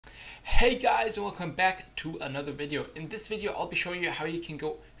Hey guys, and welcome back to another video. In this video I'll be showing you how you can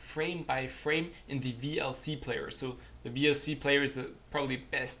go frame by frame in the VLC player. So the VLC player is the probably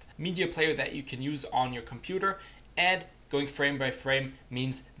best media player that you can use on your computer, and going frame by frame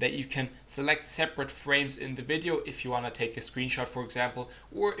means that you can select separate frames in the video if you want to take a screenshot, for example,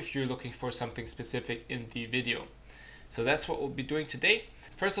 or if you're looking for something specific in the video. So that's what we'll be doing today.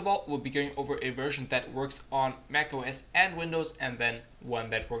 First of all, we'll be going over a version that works on macOS and Windows, and then one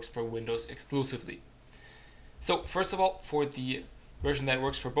that works for Windows exclusively. So first of all, for the version that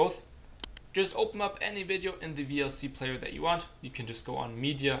works for both, just open up any video in the VLC player that you want. You can just go on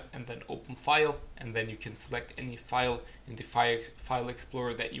Media and then Open File, and then you can select any file in the File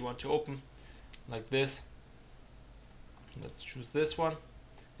Explorer that you want to open, like this. Let's choose this one,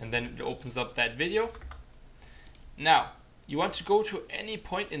 and then it opens up that video. Now, you want to go to any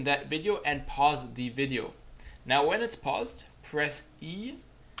point in that video and pause the video. Now, when it's paused, press E,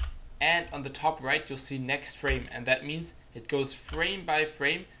 and on the top right, you'll see next frame, and that means it goes frame by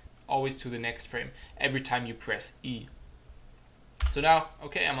frame, always to the next frame, every time you press E. So now,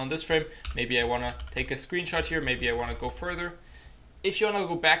 okay, I'm on this frame. Maybe I want to take a screenshot here. Maybe I want to go further. If you want to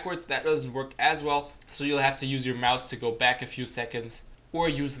go backwards, that doesn't work as well, so you'll have to use your mouse to go back a few seconds, or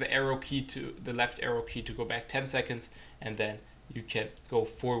use the arrow key the left arrow key to go back 10 seconds, and then you can go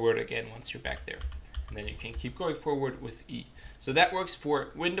forward again once you're back there. And then you can keep going forward with E. So that works for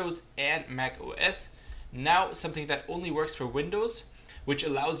Windows and Mac OS. Now, something that only works for Windows, which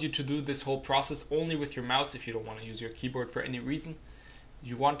allows you to do this whole process only with your mouse if you don't want to use your keyboard for any reason.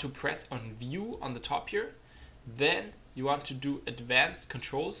 You want to press on View on the top here. Then you want to do Advanced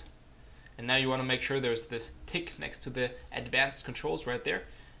Controls. And now you want to make sure there's this tick next to the advanced controls right there.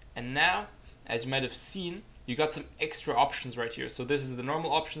 And now, as you might have seen, you got some extra options right here. So this is the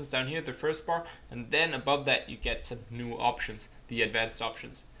normal options down here, the first bar, and then above that you get some new options, the advanced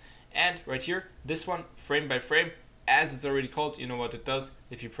options. And right here, this one, frame by frame, as it's already called, you know what it does.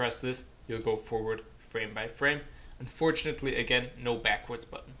 If you press this, you'll go forward frame by frame. Unfortunately, again, no backwards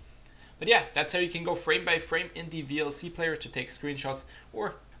button. But yeah, that's how you can go frame by frame in the VLC player to take screenshots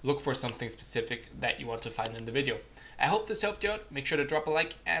or look for something specific that you want to find in the video. I hope this helped you out. Make sure to drop a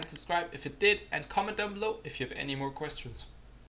like and subscribe if it did, and comment down below if you have any more questions.